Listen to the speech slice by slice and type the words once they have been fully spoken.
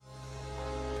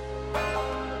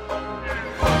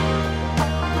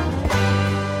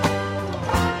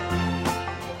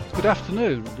Good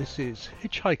afternoon. This is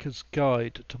Hitchhikers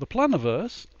Guide to the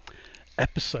Plannerverse,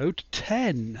 episode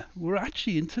 10. We're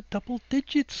actually into double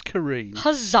digits, Karine.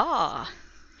 Huzzah!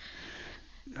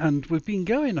 And we've been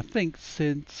going, I think,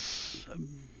 since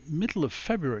middle of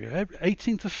February.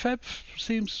 18th of Feb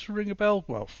seems to ring a bell.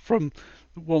 Well, from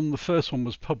the first one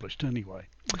was published anyway.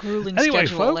 Grueling Anyway,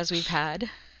 schedule folks, as we've had.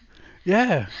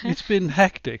 Yeah, it's been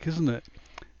hectic, isn't it?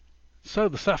 So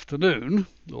this afternoon,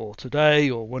 or today,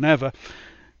 or whenever,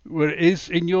 where it is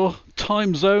in your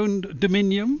time zone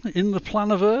dominion in the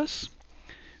Plannerverse,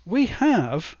 we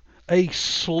have a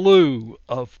slew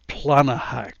of planner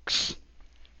hacks.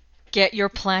 Get your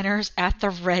planners at the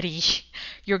ready.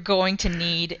 You're going to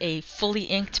need a fully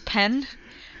inked pen.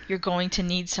 You're going to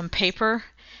need some paper.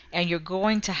 And you're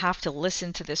going to have to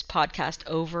listen to this podcast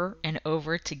over and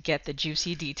over to get the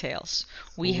juicy details.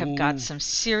 We have got some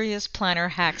serious planner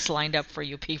hacks lined up for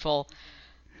you people.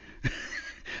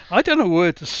 I don't know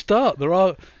where to start.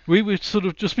 We were sort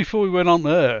of, just before we went on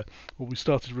there, or we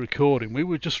started recording, we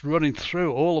were just running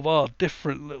through all of our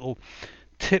different little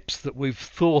tips that we've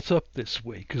thought up this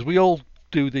week, because we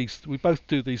both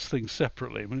do these things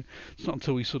separately. I mean, it's not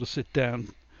until we sort of sit down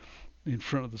in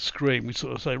front of the screen we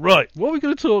sort of say, right, what are we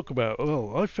going to talk about?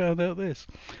 Oh, I found out this.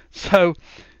 So,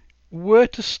 where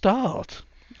to start?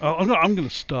 I'm going to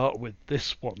start with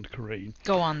this one, Karine.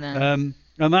 Go on then.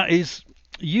 And that is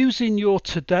using your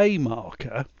today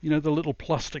marker, the little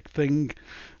plastic thing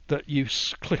that you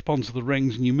clip onto the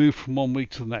rings and you move from one week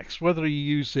to the next, whether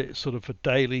you use it sort of for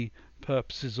daily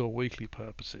purposes or weekly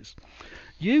purposes.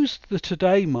 Use the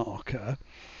today marker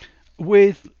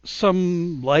with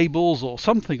some labels or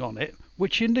something on it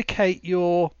which indicate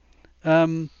your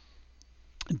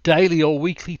daily or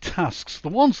weekly tasks, the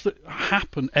ones that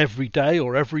happen every day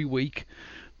or every week,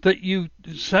 that you,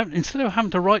 instead of having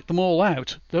to write them all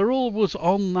out, they're always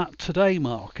on that today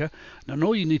marker, and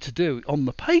all you need to do on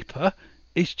the paper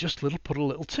is just put a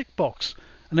little tick box,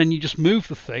 and then you just move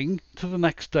the thing to the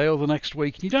next day or the next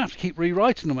week, and you don't have to keep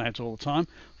rewriting them out all the time.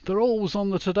 They're always on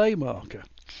the today marker.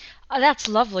 Oh, that's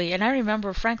lovely. And I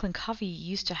remember Franklin Covey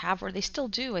used to have, or they still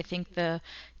do, I think, the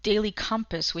Daily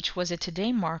Compass, which was a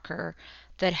today marker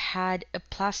that had a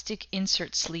plastic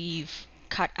insert sleeve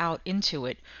cut out into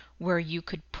it where you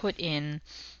could put in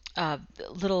a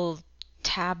little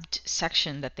tabbed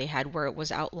section that they had where it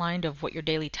was outlined of what your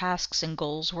daily tasks and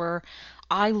goals were.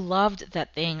 I loved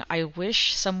that thing. I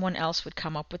wish someone else would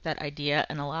come up with that idea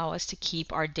and allow us to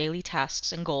keep our daily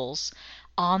tasks and goals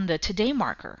on the today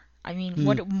marker. I mean,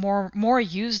 what more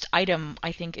used item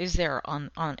I think is there on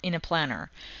in a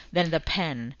planner than the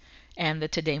pen and the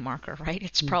today marker, right?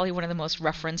 It's probably one of the most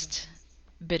referenced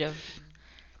bit of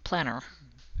planner.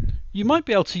 You might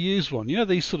be able to use one.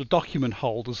 These sort of document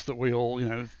holders that we all,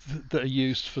 that are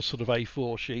used for sort of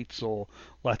A4 sheets or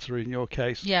letter in your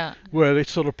case. Yeah. Where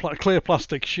it's sort of clear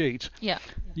plastic sheet. Yeah.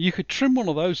 You could trim one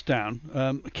of those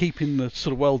down, keeping the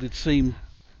sort of welded seam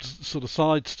sort of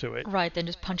sides to it. Right, then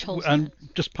just punch holes in it. And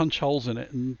just punch holes in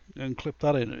it and clip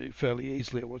that in fairly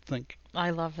easily, I would think.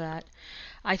 I love that.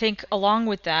 I think along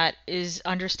with that is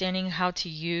understanding how to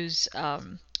use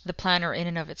the planner in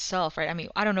and of itself, right? I mean,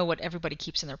 I don't know what everybody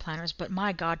keeps in their planners, but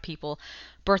my God, people,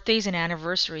 birthdays and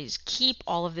anniversaries, keep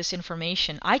all of this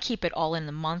information. I keep it all in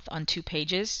the month on 2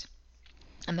 pages.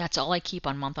 And that's all I keep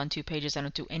on month on 2 pages. I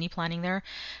don't do any planning there.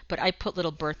 But I put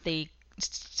little birthday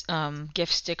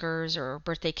gift stickers or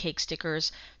birthday cake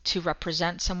stickers to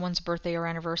represent someone's birthday or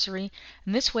anniversary.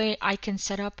 And this way I can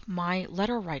set up my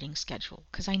letter writing schedule,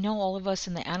 because I know all of us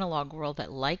in the analog world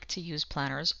that like to use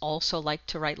planners also like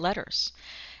to write letters.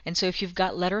 And so if you've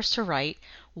got letters to write,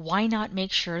 why not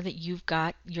make sure that you've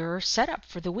got your setup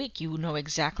for the week? You know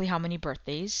exactly how many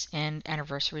birthdays and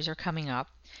anniversaries are coming up.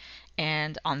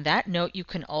 And on that note, you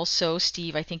can also,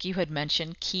 Steve, I think you had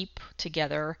mentioned, keep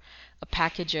together a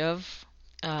package of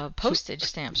postage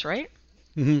stamps, right?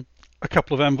 Mm-hmm. A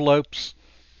couple of envelopes,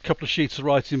 a couple of sheets of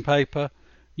writing paper.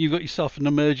 You've got yourself an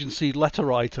emergency letter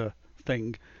writer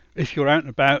thing. If you're out and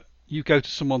about, you go to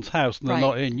someone's house and they're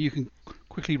not in, you can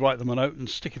quickly write them a note and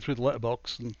stick it through the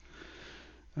letterbox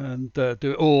and do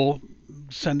it, or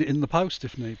send it in the post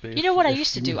if need be. You know what I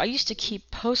used to do? I used to keep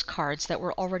postcards that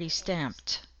were already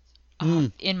stamped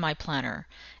in my planner,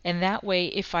 and that way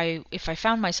if I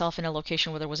found myself in a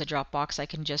location where there was a drop box, I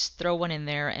can just throw one in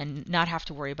there and not have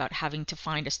to worry about having to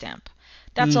find a stamp.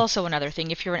 That's also another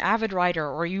thing. If you're an avid writer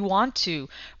or you want to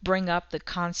bring up the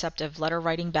concept of letter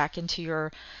writing back into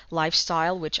your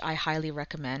lifestyle, which I highly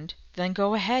recommend, then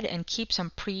go ahead and keep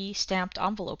some pre-stamped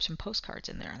envelopes and postcards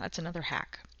in there. That's another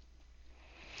hack.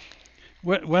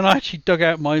 When I actually dug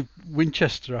out my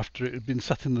Winchester after it had been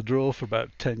sat in the drawer for about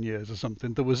 10 years or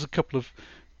something, there was a couple of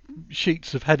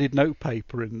sheets of headed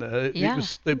notepaper in there. Yeah.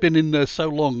 They've been in there so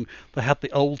long they had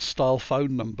the old style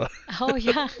phone number. Oh,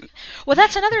 yeah. Well,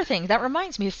 that's another thing. That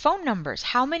reminds me of phone numbers.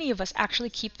 How many of us actually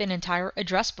keep an entire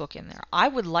address book in there? I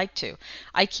would like to.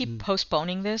 I keep Mm.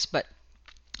 postponing this, but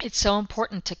it's so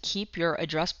important to keep your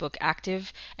address book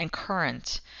active and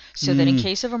current so that in Mm.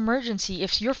 case of emergency,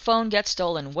 if your phone gets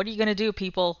stolen, what are you going to do,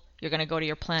 people? You're going to go to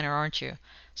your planner, aren't you?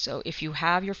 So if you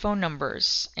have your phone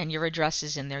numbers and your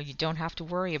addresses in there, you don't have to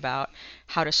worry about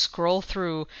how to scroll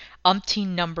through umpteen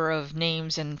number of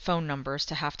names and phone numbers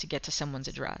to have to get to someone's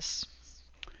address.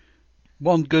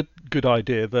 One good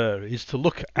idea there is to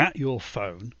look at your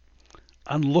phone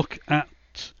and look at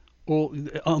all.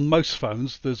 On most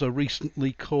phones, there's a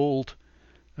recently called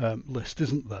list,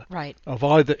 isn't there, Right. of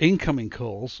either incoming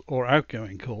calls or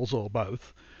outgoing calls or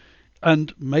both,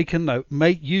 and make a note.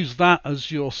 Use that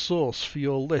as your source for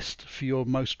your list for your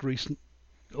most recent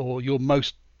or your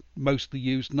mostly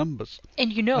used numbers,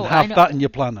 And and I have know, that in your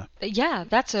planner. yeah,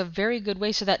 that's a very good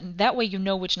way so that way you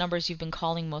know which numbers you've been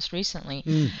calling most recently.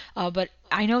 Mm. But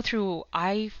I know through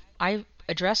I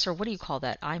address, or what do you call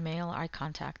that? iMail,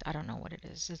 iContact. I don't know what it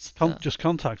is. It's Just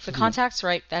contacts, the isn't it? contacts,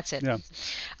 right? That's it.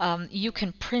 Yeah. You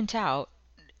can print out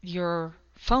your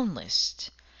phone list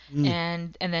Mm.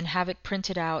 and then have it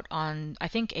printed out on, I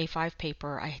think, A5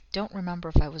 paper. I don't remember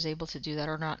if I was able to do that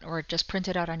or not, or just print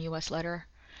it out on US letter.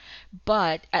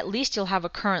 But at least you'll have a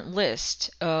current list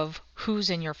of who's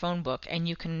in your phone book, and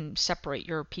you can separate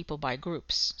your people by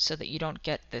groups so that you don't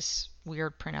get this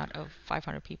weird printout of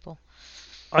 500 people.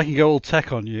 I can go all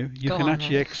tech on you. You Go can on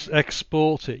actually then.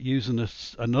 export it using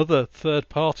another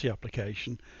third-party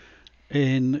application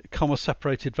in comma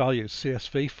separated values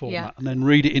 (CSV) Yeah. format, and then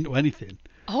read it into anything.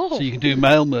 So Oh, you can do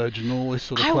mail merge and all this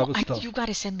sort of clever stuff. you got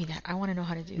to send me that. I want to know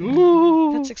how to do that.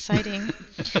 Ooh. That's exciting.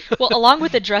 Well, along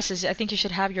with the dresses, I think you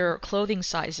should have your clothing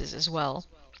sizes as well,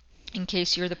 in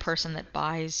case you're the person that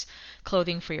buys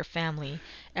clothing for your family.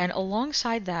 And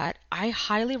alongside that, I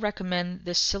highly recommend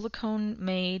the silicone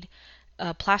made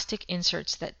plastic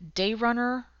inserts that Day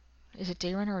Runner. Is it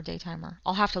Day Runner or Daytimer?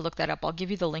 I'll have to look that up. I'll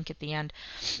give you the link at the end.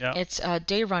 Yeah. It's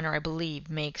Day Runner, I believe,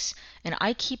 makes, and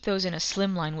I keep those in a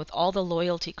slimline with all the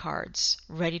loyalty cards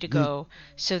ready to Mm. go,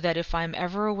 so that if I'm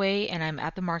ever away and I'm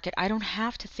at the market, I don't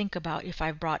have to think about if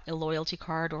I've brought a loyalty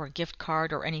card or a gift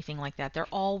card or anything like that. They're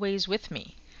always with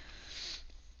me.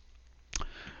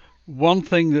 One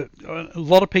thing that a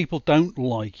lot of people don't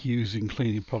like using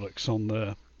cleaning products on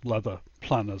their leather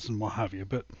planners and what have you,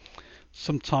 but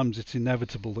sometimes it's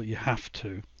inevitable that you have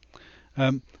to.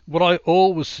 What I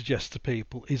always suggest to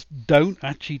people is don't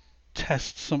actually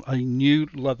test a new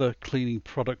leather cleaning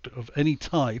product of any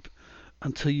type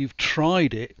until you've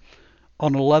tried it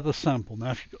on a leather sample.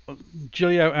 Now,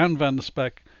 Gilio and Van der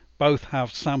Speck both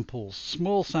have samples,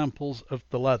 small samples of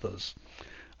the leathers,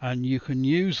 and you can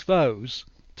use those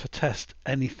to test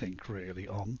anything really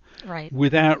on Right.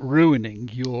 without ruining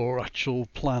your actual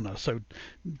planner. So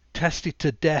test it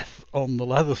to death on the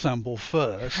leather sample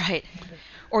first. Right.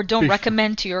 Or don't Bef-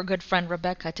 recommend to your good friend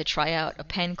Rebecca to try out a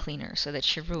pen cleaner so that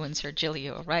she ruins her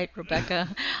Gilio, right,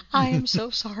 Rebecca? I am so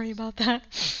sorry about that.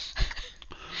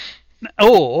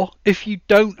 Or if you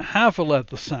don't have a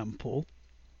leather sample,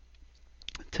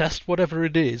 test whatever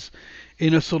it is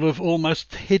in a sort of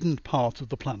almost hidden part of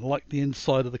the planner, like the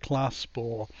inside of the clasp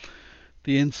or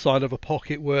the inside of a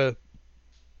pocket where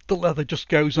the leather just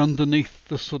goes underneath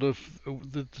the sort of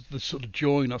the sort of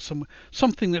join or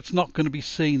something that's not going to be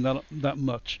seen that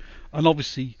much. And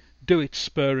obviously do it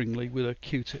sparingly with a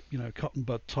Q-tip, cotton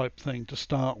bud type thing to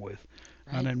start with,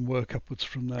 and Right. then work upwards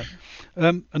from there.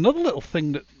 Another little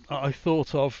thing that I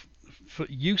thought of for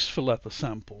use for leather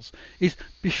samples is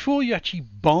before you actually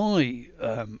buy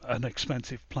an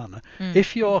expensive planner, Mm.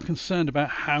 if you are concerned about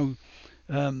how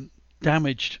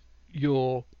damaged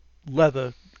your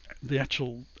leather, the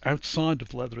actual outside of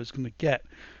the leather, is going to get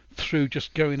through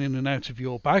just going in and out of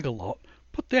your bag a lot,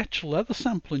 put the actual leather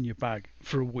sample in your bag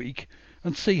for a week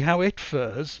and see how it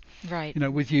fares. Right.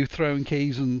 With you throwing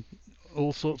keys and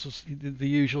all sorts of the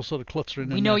usual sort of cluttering.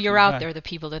 We and know out you're your out bag. there, the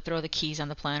people that throw the keys on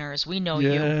the planners. We know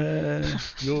you. Yeah,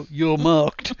 you're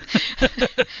marked.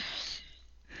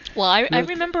 Well, I You're-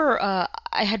 remember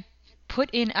I had put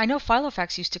in, I know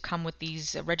Filofax used to come with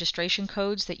these registration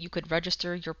codes that you could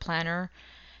register your planner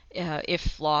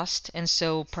if lost, and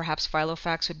so perhaps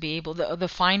Filofax would be able, the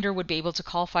finder would be able to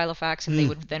call Filofax, and they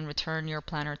would then return your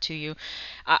planner to you.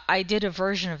 I did a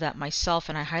version of that myself,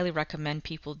 and I highly recommend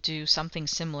people do something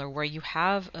similar where you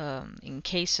have, in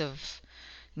case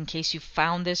you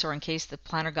found this or in case the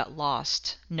planner got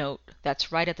lost, note that's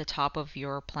right at the top of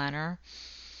your planner.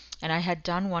 and I had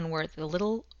done one where the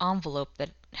little envelope that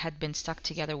had been stuck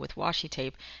together with washi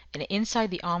tape, and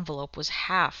inside the envelope was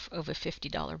half of a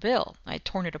 $50 bill. I had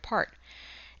torn it apart.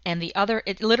 And the other,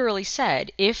 it literally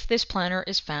said, if this planner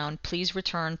is found, please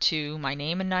return to my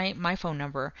name and my phone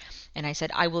number. And I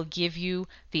said, I will give you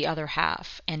the other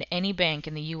half. And any bank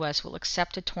in the US will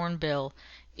accept a torn bill.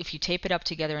 If you tape it up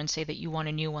together and say that you want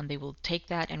a new one, they will take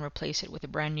that and replace it with a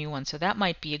brand new one. So that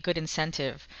might be a good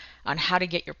incentive on how to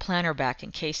get your planner back in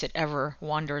case it ever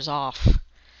wanders off.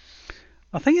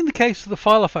 I think in the case of the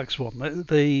Filofax one,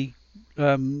 the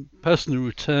person who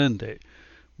returned it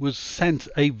was sent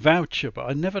a voucher, but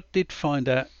I never did find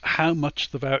out how much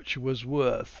the voucher was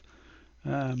worth.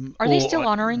 Are they still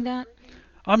honouring that?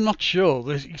 I'm not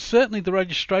sure. Certainly the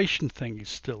registration thing is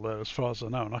still there as far as I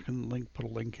know, and I can put a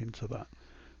link into that.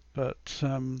 But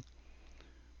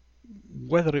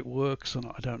whether it works or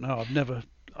not, I don't know.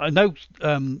 I know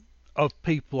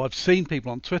I've seen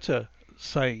people on Twitter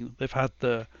saying they've had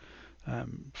the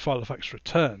Filofax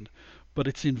returned, but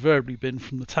it's invariably been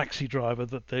from the taxi driver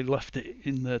that they left it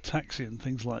in their taxi and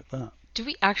things like that. Do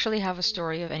we actually have a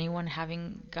story of anyone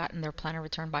having gotten their planner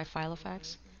returned by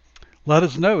Filofax? Let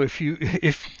us know if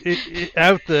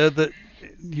out there that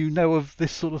you know of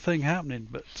this sort of thing happening,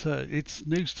 but it's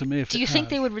news to me. Do you think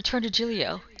they would return to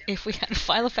Gilio if we had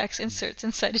Filofax inserts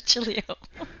inside of Gilio?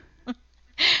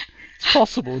 It's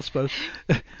possible, I suppose.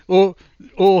 or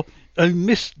a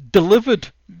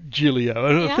misdelivered Gilio.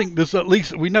 And I think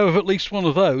we know of at least one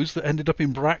of those that ended up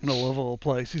in Bracknell of all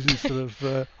places instead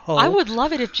of Hull. I would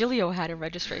love it if Gilio had a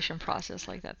registration process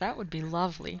like that. That would be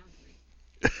lovely.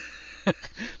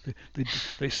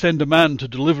 They send a man to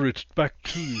deliver it back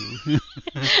to you.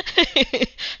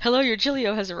 Hello, your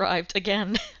Gilio has arrived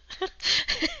again.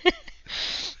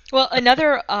 Well,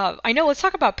 another, let's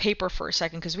talk about paper for a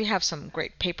second because we have some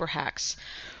great paper hacks.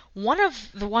 One of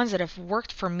the ones that have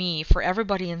worked for me, for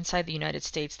everybody inside the United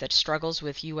States that struggles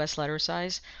with US letter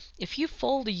size, if you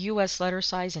fold a US letter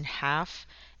size in half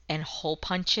and hole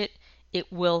punch it,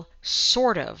 it will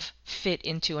sort of fit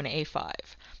into an A5.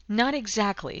 Not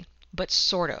exactly, but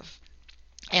sort of.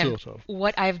 And sort of.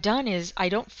 What I've done is I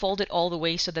don't fold it all the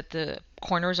way so that the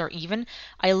corners are even.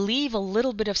 I leave a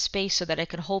little bit of space so that I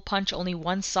can hole punch only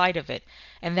one side of it,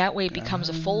 and that way it becomes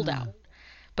a fold out.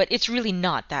 But it's really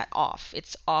not that off.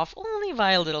 It's off only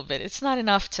by a little bit. It's not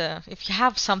enough to, if you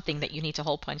have something that you need to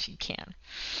hole punch, you can.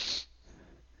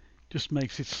 Just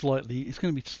makes it slightly, it's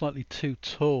going to be slightly too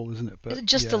tall, isn't it? But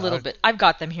just a little bit. I've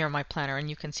got them here in my planner, and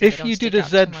you can see if you did a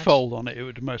Z fold on it, it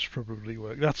would most probably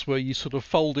work. That's where you sort of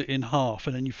fold it in half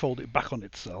and then you fold it back on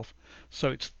itself, so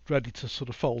it's ready to sort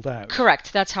of fold out.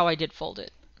 Correct. That's how I did fold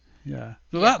it. Yeah.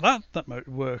 Well, that might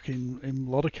work in a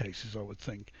lot of cases, I would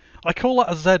think. I call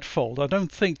that a Z fold. I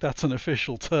don't think that's an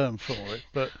official term for it,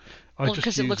 but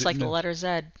because it looks like the letter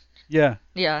Z. Yeah.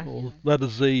 Yeah. Or letter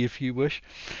Z, if you wish.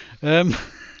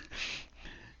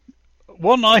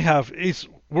 One I have is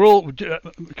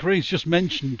Karine's just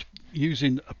mentioned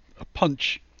using a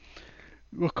punch.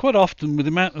 Well, quite often with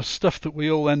the amount of stuff that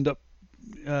we all end up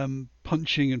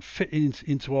punching and fitting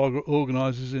into our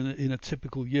organisers in a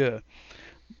typical year,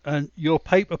 and your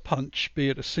paper punch, be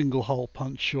it a single hole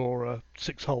punch or a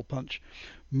 6-hole punch,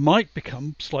 might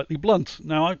become slightly blunt.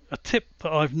 Now, a tip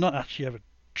that I've not actually ever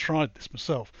tried this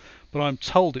myself, but I'm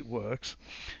told it works,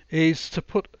 is to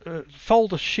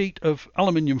fold a sheet of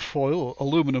aluminium foil or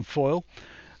aluminum foil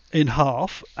in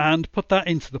half and put that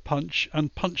into the punch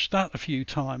and punch that a few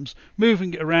times,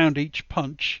 moving it around each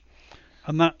punch,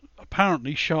 and that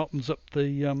apparently sharpens up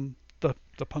the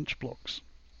punch blocks.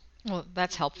 Well,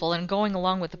 that's helpful. And going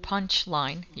along with the punch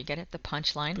line, you get it, the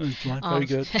punch line. Very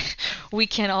good. We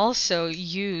can also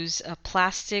use a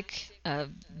plastic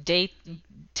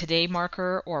today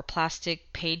marker or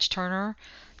plastic page turner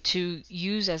to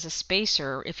use as a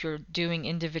spacer if you're doing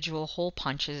individual hole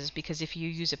punches, because if you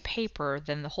use a paper,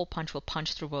 then the hole punch will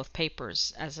punch through both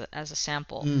papers as a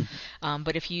sample.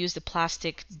 But if you use the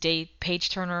plastic page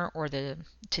turner or the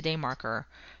today marker,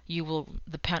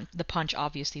 the punch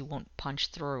obviously won't punch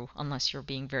through unless you're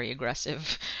being very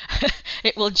aggressive.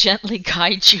 It will gently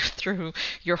guide you through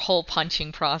your hole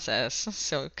punching process.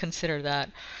 So consider that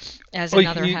as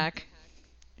another hack.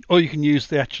 Or you can use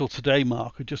the actual today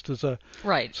marker just as a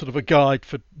sort of a guide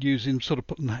for using, sort of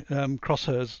putting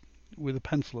crosshairs with a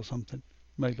pencil or something,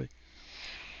 maybe.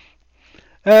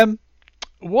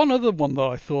 One other one that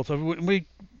I thought of,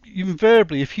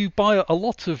 invariably, if you buy a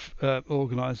lot of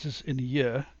organisers in a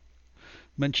year,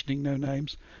 mentioning no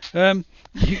names,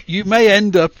 you may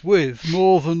end up with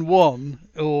more than one,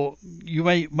 or you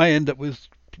may end up with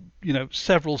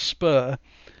several spare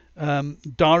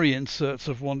diary inserts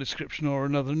of one description or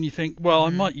another, and you think, well, I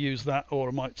Hmm. might use that, or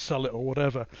I might sell it, or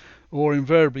whatever, or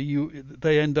invariably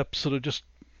they end up sort of just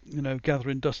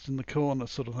gathering dust in the corner,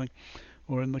 sort of thing,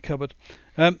 or in the cupboard.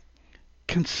 Um,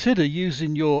 Consider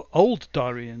using your old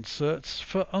diary inserts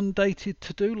for undated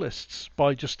to-do lists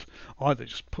by just either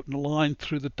just putting a line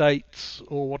through the dates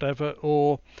or whatever,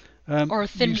 or Or a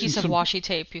thin using piece of some washi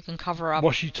tape you can cover up.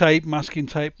 washi tape, masking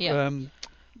tape, Yep.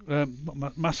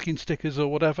 masking stickers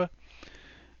or whatever,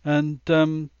 and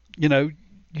you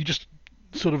just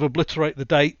sort of obliterate the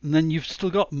date, and then you've still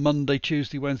got Monday,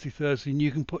 Tuesday, Wednesday, Thursday, and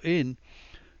you can put in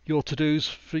your to-dos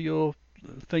for your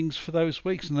things for those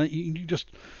weeks, and then you just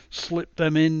slip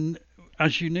them in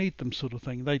as you need them, sort of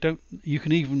thing. They don't. You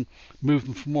can even move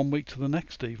them from one week to the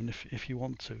next, even if you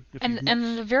want to. If And you've not,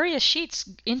 and the various sheets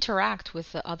interact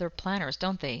with the other planners,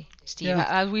 don't they, Steve?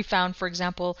 yeah. We found, for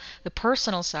example, the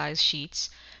personal size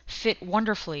sheets fit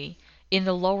wonderfully in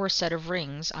the lower set of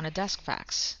rings on a desk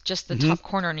fax. Just the Hmm. top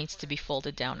corner needs to be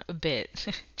folded down a bit,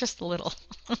 just a little.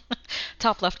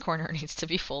 Top left corner needs to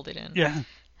be folded in. Yeah.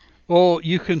 Or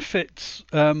you can fit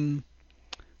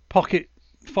pocket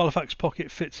Filofax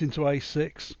Pocket fits into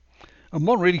A6, and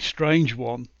one really strange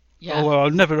one. Yeah. Although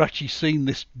I've never actually seen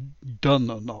this done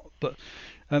or not, but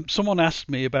someone asked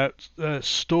me about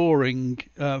storing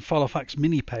Filofax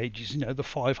mini pages, the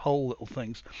 5-hole little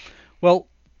things. Well,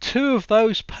 2 of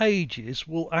those pages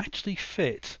will actually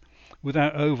fit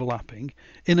without overlapping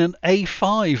in an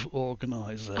A5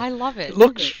 organizer. I love it. It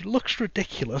looks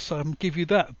ridiculous, I'll give you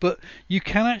that, but you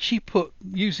can actually put,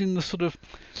 using the sort of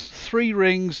 3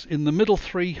 rings in the middle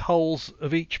 3 holes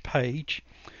of each page,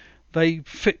 they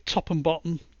fit top and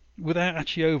bottom without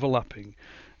actually overlapping.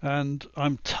 And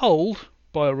I'm told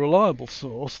by a reliable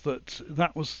source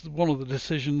that was one of the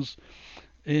decisions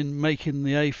in making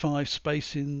the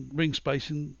A5 ring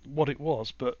spacing what it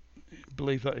was, but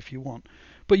believe that if you want.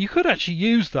 But you could actually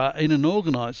use that in an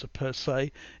organizer per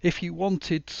se if you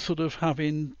wanted sort of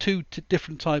having 2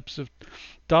 different types of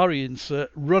diary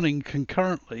insert running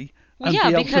concurrently Well, and yeah,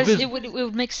 be able to because visit. it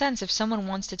would make sense if someone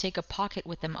wants to take a pocket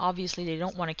with them. Obviously, they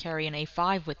don't want to carry an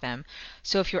A5 with them.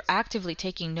 So if you're actively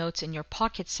taking notes in your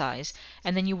pocket size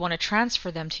and then you want to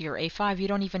transfer them to your A5, you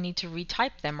don't even need to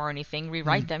retype them or anything,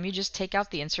 rewrite them. You just take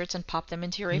out the inserts and pop them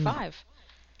into your A5.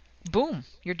 Boom,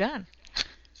 you're done.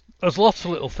 There's lots of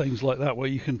little things like that where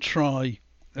you can try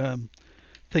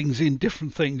things in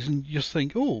different things and you just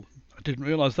think, oh, I didn't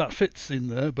realise that fits in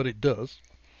there, but it does.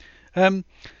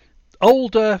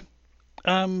 Older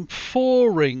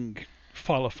 4-ring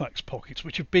Filofax pockets,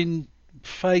 which have been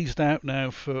phased out now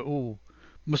for,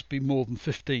 must be more than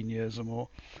 15 years or more.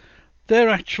 Their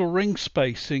actual ring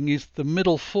spacing is the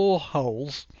middle 4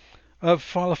 holes of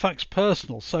Filofax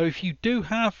Personal. So if you do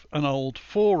have an old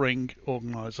 4-ring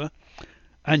organiser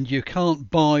and you can't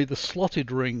buy the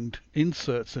slotted ringed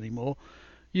inserts anymore,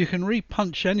 you can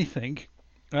repunch anything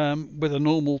with a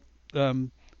normal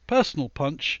personal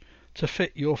punch to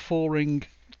fit your 4-ring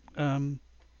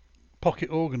pocket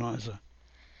organizer.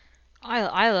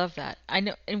 I love that. I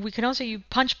know, and we can also use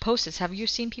punch post-its. Have you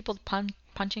seen people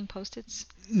punching post-its?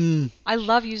 I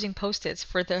love using post-its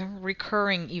for the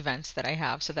recurring events that I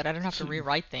have, so that I don't have to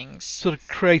rewrite things. Sort of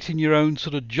creating your own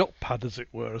sort of jot pad, as it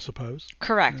were, I suppose.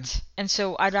 Correct. Yeah. And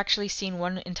so I've actually seen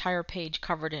one entire page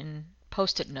covered in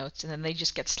post-it notes, and then they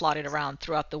just get slotted around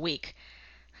throughout the week.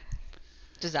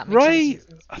 Does that make sense?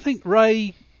 I think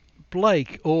Ray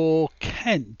Blake or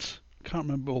Kent, can't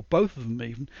remember, or both of them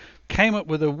even, came up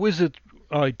with a wizard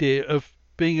idea of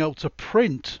being able to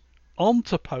print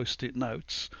onto post-it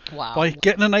notes by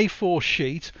getting an A4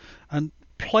 sheet and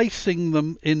placing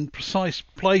them in precise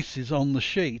places on the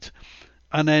sheet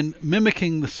and then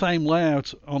mimicking the same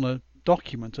layout on a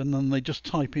document, and then they just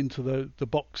type into the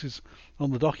boxes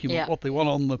on the document what they want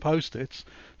on the post-its,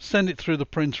 send it through the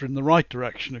printer in the right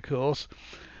direction, of course,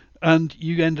 and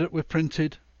you end up with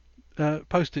printed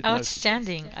post-it notes.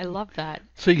 Outstanding. I love that.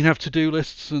 So you can have to-do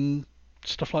lists and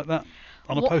stuff like that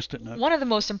on a post-it note. One of the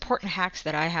most important hacks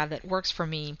that I have that works for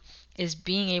me is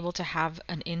being able to have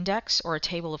an index or a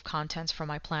table of contents for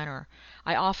my planner.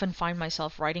 I often find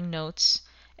myself writing notes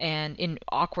and in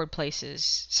awkward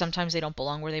places. Sometimes they don't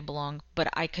belong where they belong, but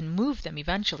I can move them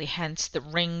eventually, hence the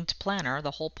ringed planner.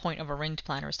 The whole point of a ringed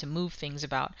planner is to move things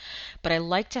about. But I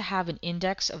like to have an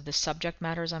index of the subject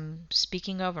matters I'm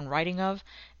speaking of and writing of,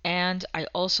 and I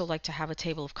also like to have a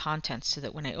table of contents so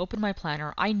that when I open my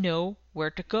planner, I know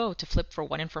where to go to flip for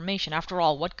what information. After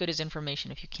all, what good is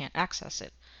information if you can't access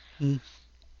it?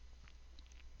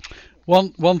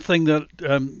 One thing that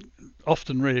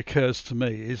often reoccurs to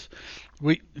me is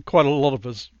quite a lot of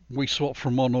us, we swap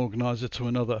from one organizer to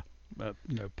another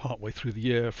partway through the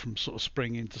year, from sort of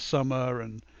spring into summer,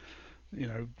 and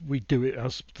we do it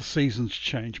as the seasons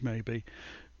change, maybe.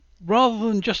 Rather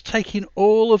than just taking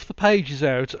all of the pages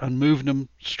out and moving them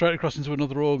straight across into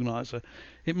another organizer,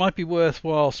 it might be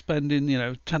worthwhile spending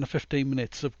 10 or 15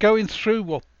 minutes of going through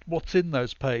what's in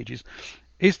those pages.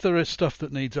 Is there stuff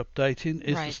that needs updating?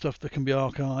 Is there Right. stuff that can be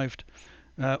archived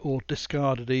or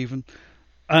discarded even?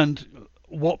 And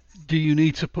what do you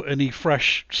need to put any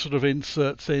fresh sort of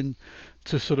inserts in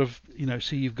to sort of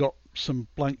so you've got some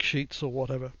blank sheets or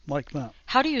whatever like that.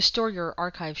 How do you store your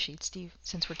archive sheet, Steve,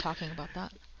 since we're talking about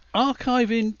that?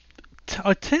 Archiving,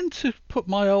 I tend to put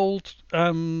my old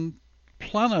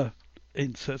planner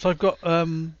inserts. I've got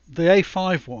the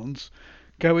A5 ones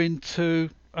go into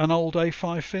an old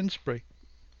A5 Finsbury,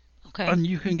 Okay. and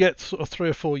you can get sort of 3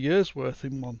 or 4 years worth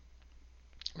in one.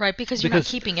 Right, because you're not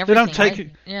Because keeping they don't everything, take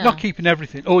right? it, Yeah. not keeping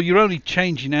everything, or you're only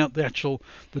changing out the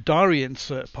diary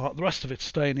insert part. The rest of it's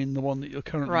staying in the one that you're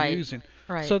currently Right. using.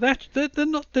 Right. So they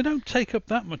don't take up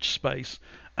that much space.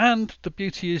 And the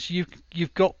beauty is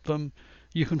you've got them,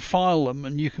 you can file them,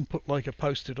 and you can put like a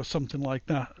post-it or something like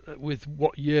that with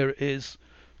what year it is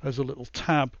as a little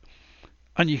tab,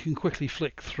 and you can quickly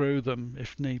flick through them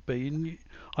if need be. And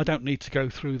I don't need to go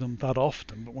through them that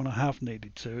often, but when I have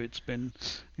needed to, it's been,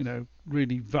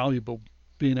 really valuable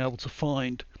being able to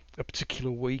find a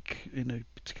particular week in a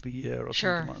particular year or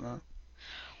Sure. something like that.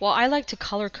 Well, I like to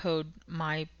color code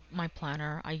my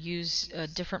planner. I use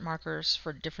different markers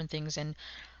for different things, and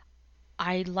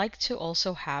I like to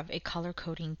also have a color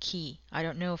coding key. I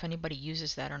don't know if anybody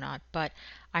uses that or not, but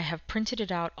I have printed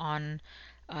it out on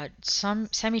some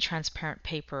semi-transparent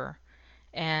paper,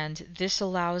 and this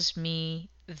allows me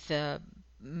the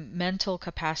mental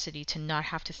capacity to not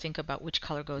have to think about which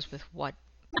color goes with what.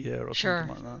 Year or something Sure.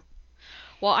 like that.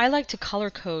 Well, I like to color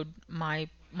code my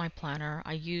planner.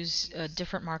 I use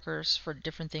different markers for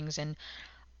different things, and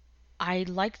I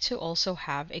like to also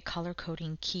have a color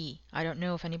coding key. I don't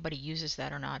know if anybody uses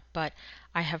that or not, but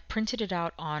I have printed it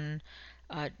out on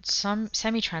some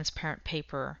semi-transparent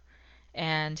paper,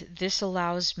 and this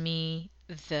allows me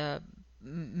the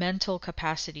mental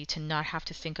capacity to not have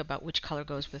to think about which color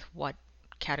goes with what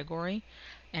category.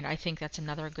 And I think that's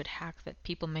another good hack that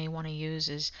people may want to use,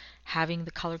 is having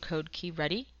the color code key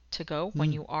ready to go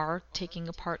when Mm. you are taking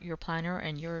apart your planner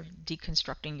and you're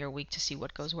deconstructing your week to see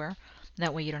what goes where.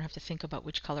 That way you don't have to think about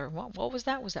which color. What was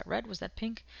that? Was that red? Was that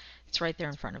pink? It's right there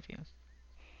in front of you.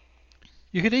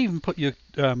 You could even put your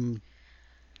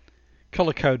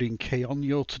color coding key on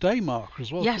your today marker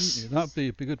as well, couldn't Yes. you? That'd be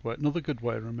a good way, another good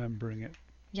way of remembering it.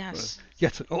 Yes.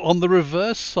 Yet on the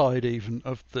reverse side even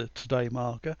of the today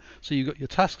marker, so you've got your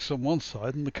tasks on one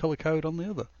side and the color code on the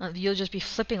other. You'll just be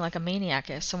flipping like a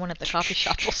maniac. Someone at the coffee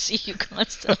shop will see you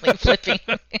constantly flipping.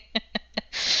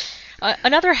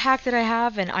 Another hack that I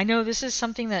have, and I know this is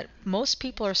something that most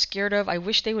people are scared of. I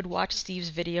wish they would watch Steve's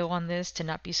video on this to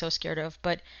not be so scared of.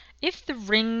 But if the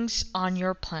rings on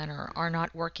your planner are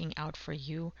not working out for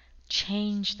you,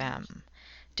 change them.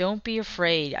 Don't be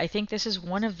afraid. I think this is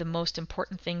one of the most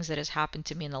important things that has happened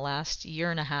to me in the last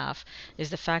year and a half, is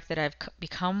the fact that I've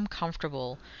become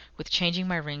comfortable with changing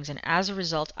my rings, and as a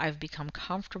result I've become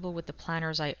comfortable with the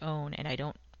planners I own, and I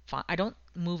don't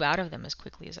move out of them as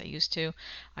quickly as I used to.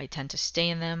 I tend to stay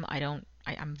in them.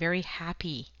 I'm very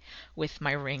happy with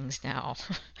my rings now.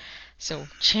 So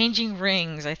changing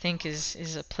rings, I think,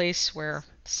 is a place where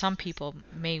some people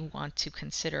may want to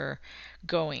consider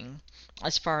going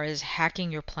as far as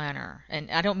hacking your planner. And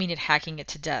I don't mean hacking it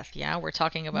to death. Yeah, we're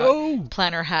talking about No,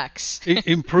 planner hacks.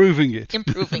 improving it.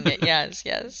 Improving it. Yes,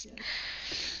 yes.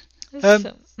 Um,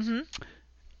 So,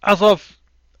 As of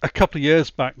a couple of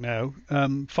years back now,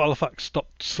 Filofax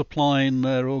stopped supplying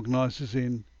their organisers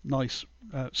in nice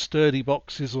sturdy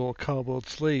boxes or cardboard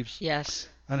sleeves. yes.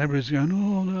 And everybody's going,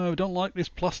 oh no, I don't like this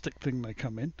plastic thing they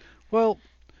come in. Well,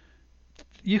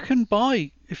 you can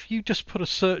buy, if you just put a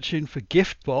search in for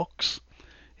gift box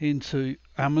into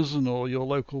Amazon or your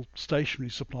local stationery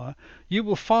supplier, you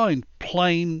will find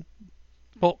plain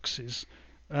boxes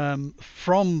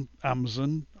from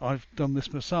Amazon. I've done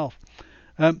this myself.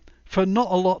 For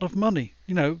not a lot of money,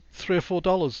 $3 or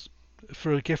 $4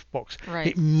 for a gift box. Right.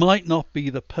 It might not be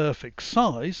the perfect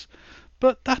size,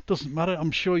 but that doesn't matter.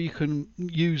 I'm sure you can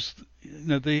use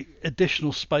the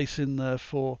additional space in there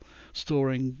for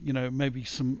storing maybe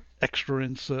some extra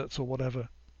inserts or whatever.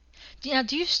 Yeah,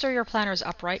 do you store your planners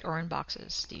upright or in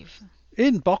boxes, Steve?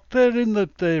 They're in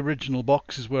the original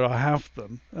boxes where I have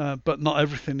them, but not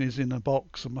everything is in a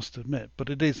box, I must admit. But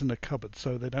it is in a cupboard,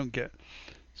 so they don't get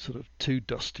sort of too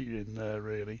dusty in there,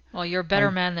 really. Well, you're a better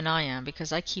I man than I am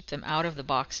because I keep them out of the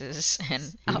boxes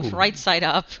and Ooh, right side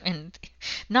up and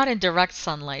not in direct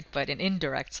sunlight, but in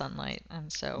indirect sunlight.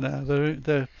 And so, no,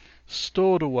 they're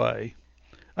stored away.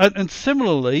 And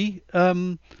similarly,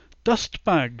 dust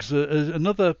bags are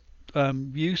another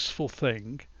useful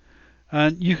thing,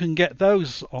 and you can get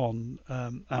those on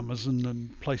Amazon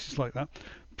and places like that.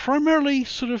 Primarily,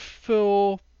 sort of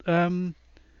for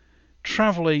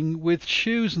traveling with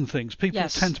shoes and things. People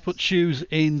yes, tend to put shoes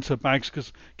into bags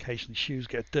because occasionally shoes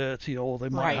get dirty or they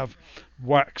might right. have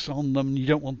wax on them. You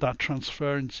don't want that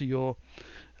transferring to your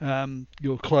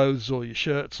clothes or your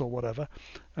shirts or whatever.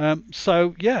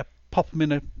 So yeah, pop them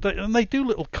in and they do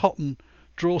little cotton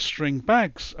drawstring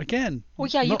bags. Again, Well,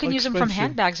 yeah, you not can use them from expensive.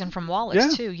 handbags and from wallets Yeah,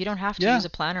 too. You don't have to yeah. use a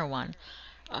planner one.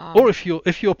 Or Um,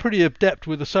 if you're pretty adept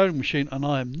with a sewing machine, and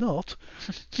I am not,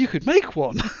 you could make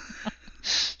one.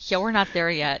 yeah, we're not there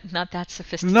yet. Not that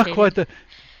Not quite sophisticated. there.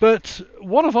 But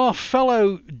one of our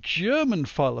fellow German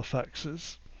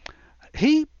filofaxes,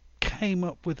 he came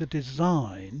up with a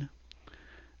design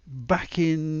back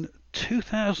in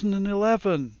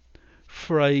 2011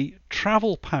 for a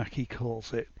travel pack, he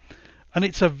calls it. And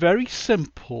it's a very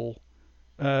simple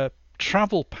uh,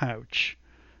 travel pouch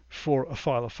for a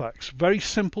filofax. Very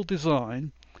simple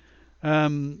design.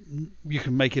 You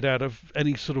can make it out of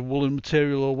any sort of woolen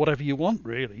material or whatever you want,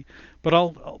 really. But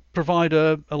I'll provide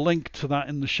a link to that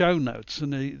in the show notes,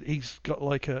 and he's got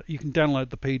like you can download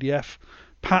the PDF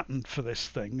pattern for this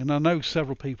thing, and I know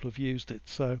several people have used it.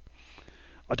 So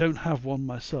I don't have one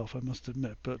myself, I must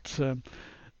admit, but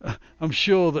I'm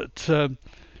sure that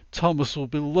Thomas will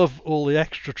love all the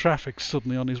extra traffic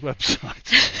suddenly on his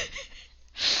website.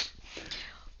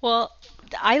 Well,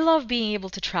 I love being able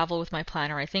to travel with my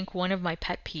planner. I think one of my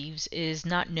pet peeves is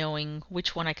not knowing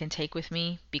which one I can take with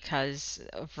me because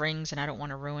of rings and I don't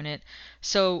want to ruin it.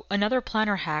 So, another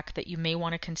planner hack that you may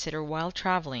want to consider while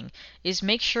traveling is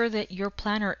make sure that your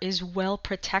planner is well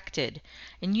protected.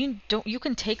 And you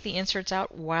can take the inserts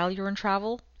out while you're in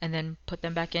travel and then put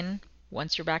them back in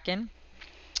once you're back in,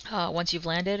 once you've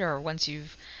landed or once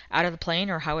you've out of the plane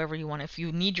or however you want. If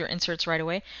you need your inserts right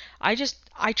away,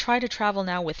 I try to travel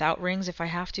now without rings if I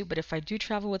have to, but if I do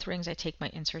travel with rings, I take my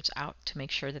inserts out to make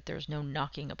sure that there's no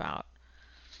knocking about.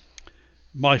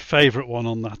 My favourite one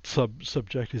on that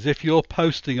subject is if you're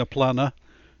posting a planner,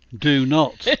 do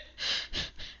not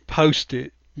post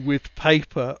it with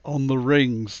paper on the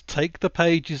rings. Take the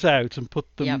pages out and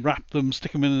put them, Yep. wrap them,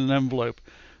 stick them in an envelope.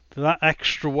 That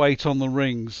extra weight on the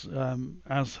rings,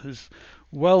 as is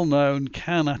well known,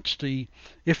 can actually,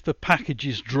 if the package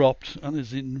is dropped, and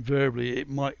as invariably it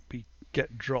might be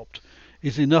get dropped,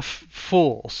 is enough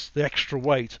force, the extra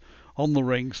weight on the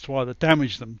rings to either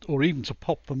damage them or even to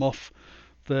pop them off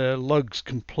their lugs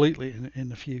completely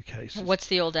in a few cases. What's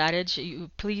the old adage?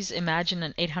 Please imagine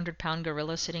an 800-pound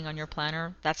gorilla sitting on your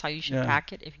planner. That's how you should Yeah,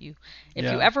 pack it. If you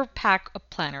yeah. ever pack a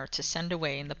planner to send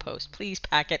away in the post, please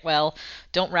pack it well.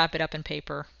 Don't wrap it up in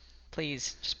paper.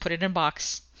 Please just put it in a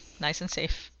box, nice and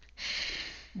safe.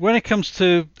 When it comes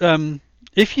to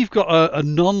if you've got a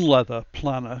non-leather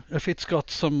planner, if it's got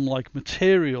some like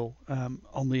material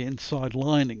on the inside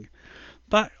lining,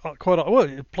 that quite well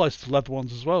it applies to leather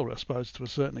ones as well, I suppose, to a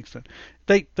certain extent.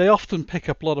 They often pick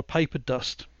up a lot of paper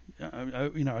dust,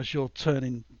 as you're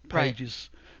turning Right. pages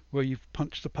where you've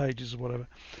punched the pages or whatever.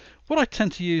 What I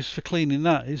tend to use for cleaning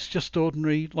that is just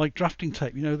ordinary like drafting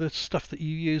tape. The stuff that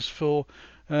you use for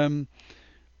um,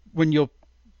 when you're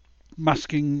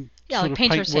masking Yeah, sort like of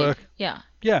painter's tape. paintwork. Yeah.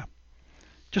 Yeah,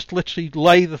 just literally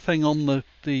lay the thing on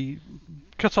the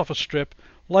cut off a strip,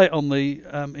 lay it on the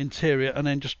interior, and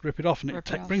then just rip it off, and it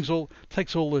Rip it off.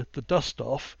 takes all the dust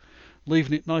off,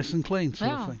 leaving it nice and clean,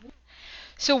 sort of Yeah. thing.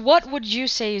 So, what would you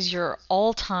say is your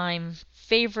all-time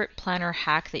favorite planner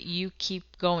hack that you keep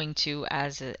going to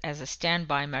as a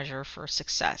standby measure for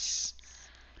success?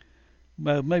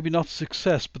 Well, maybe not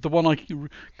success, but the one I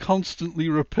constantly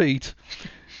repeat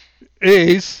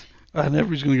is, and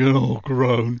everybody's going to go, oh,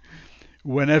 groan.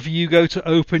 Whenever you go to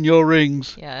open your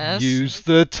rings, Yes. use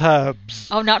the tabs.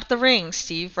 Oh, not the rings,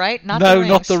 Steve, right? Not the No, not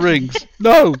rings. the rings.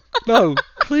 No, no,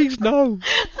 please, no.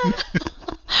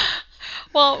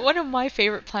 Well, one of my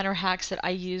favorite planner hacks that I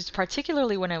used,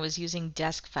 particularly when I was using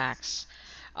desk fax,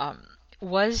 um,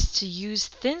 was to use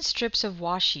thin strips of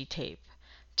washi tape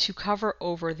to cover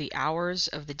over the hours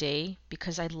of the day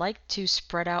because I like to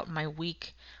spread out my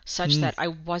week such Mm. that I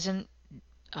wasn't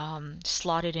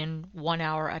slotted in 1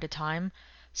 hour at a time.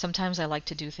 Sometimes I like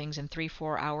to do things in 3,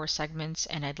 4 hour segments,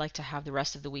 and I'd like to have the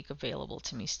rest of the week available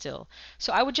to me still.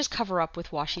 So I would just cover up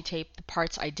with washi tape the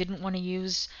parts I didn't want to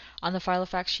use on the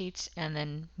Filofax sheets and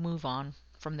then move on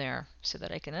from there so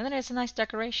that I can, and then it's a nice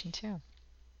decoration too.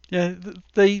 Yeah,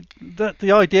 the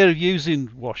idea of using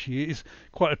washi is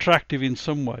quite attractive in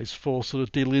some ways for sort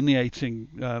of delineating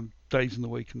days in the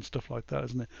week and stuff like that,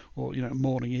 isn't it? Or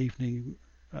morning, evening,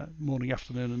 morning,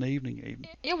 afternoon, and evening even.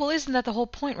 Yeah, well, isn't that the whole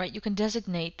point, right? You can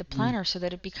designate the Mm. planner so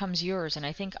that it becomes yours, and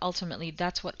I think ultimately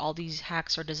that's what all these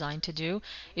hacks are designed to do,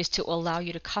 is to allow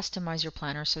you to customize your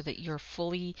planner so that you're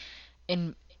fully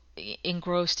in,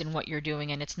 engrossed in what you're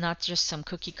doing, and it's not just some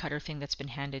cookie cutter thing that's been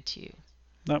handed to you.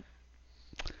 No.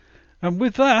 And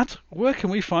with that, where can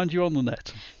we find you on the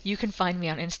net? You can find me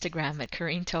on Instagram at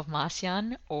Karine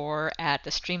Tovmasyan or at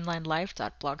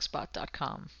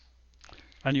thestreamlinedlife.blogspot.com.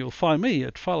 And you'll find me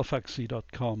at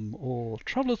filefaxy.com or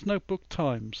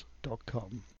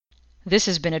travelersnotebooktimes.com. This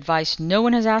has been advice no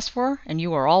one has asked for, and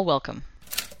you are all welcome.